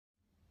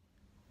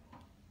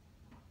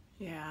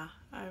Yeah,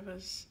 I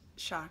was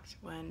shocked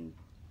when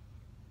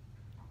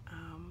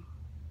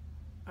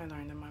I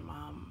learned that my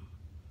mom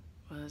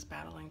was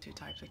battling two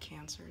types of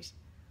cancers.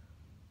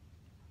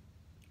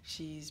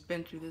 She's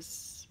been through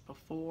this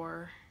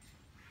before,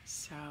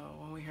 so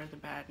when we heard the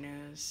bad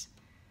news,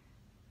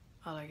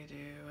 all I could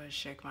do was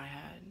shake my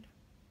head.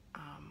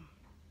 Um,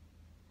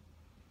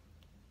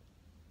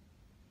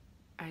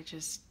 I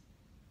just,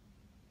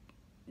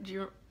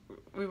 you,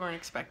 we weren't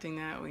expecting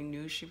that. We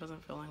knew she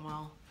wasn't feeling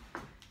well,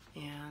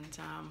 and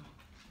the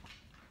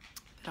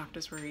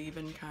doctors were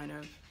even kind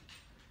of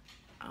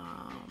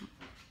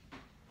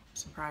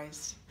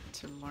surprised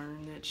to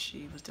learn that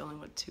she was dealing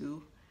with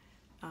two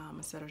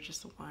instead of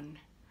just the one.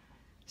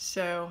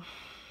 So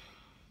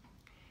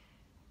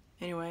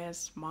anyway,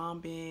 as mom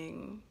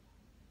being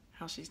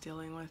how she's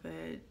dealing with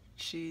it,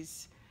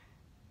 she's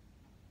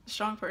a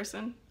strong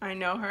person. I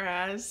know her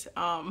as,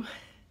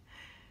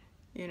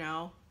 you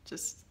know,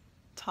 just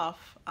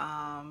tough,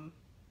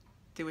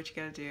 do what you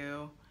gotta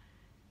do,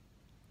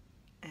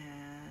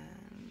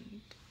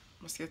 and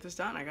let's get this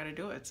done. I gotta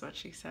do it. It's what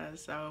she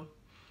says. So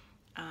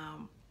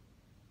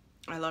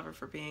I love her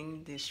for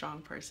being the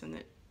strong person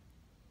that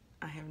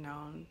I have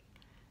known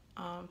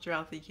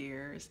throughout the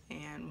years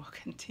and will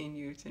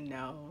continue to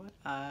know.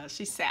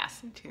 She's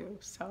sassy too,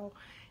 so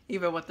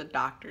even with the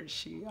doctors,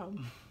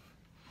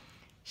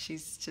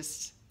 she's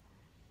just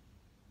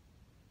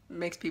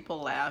makes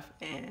people laugh,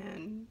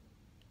 and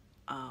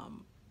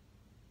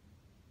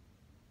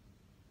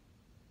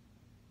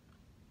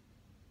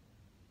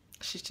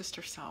she's just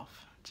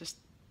herself. Just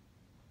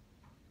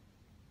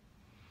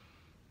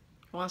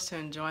wants to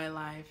enjoy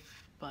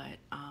life, but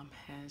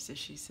as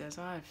she says,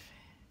 oh,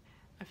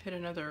 I've hit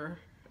another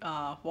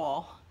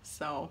wall.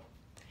 So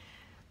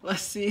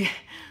let's see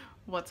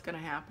what's gonna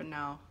happen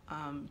now.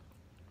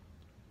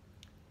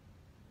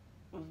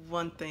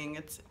 One thing,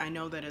 I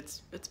know that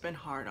it's been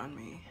hard on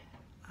me,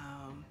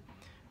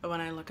 but when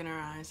I look in her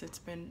eyes, it's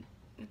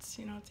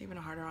even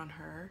harder on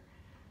her.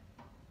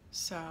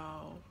 So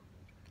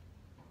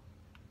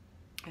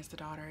as the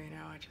daughter,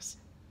 I just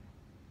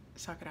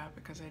suck it up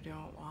because I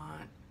don't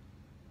want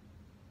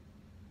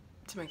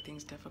to make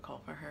things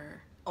difficult for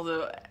her.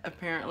 Although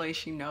apparently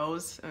she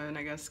knows, and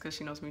I guess because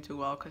she knows me too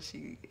well, because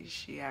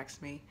she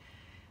asked me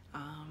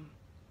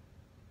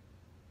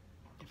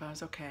if I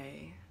was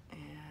okay,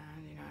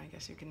 and I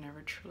guess you can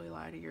never truly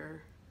lie to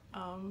your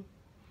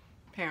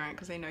parent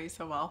because they know you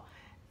so well.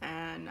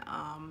 And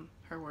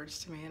her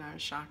words to me, and I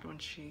was shocked when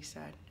she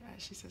says,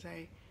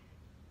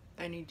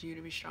 I need you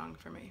to be strong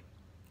for me.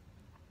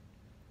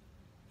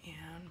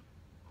 And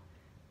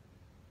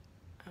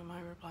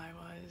my reply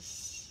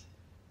was,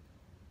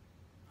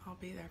 I'll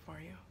be there for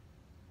you.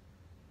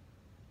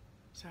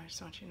 So I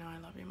just want you to know I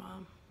love you,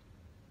 Mom.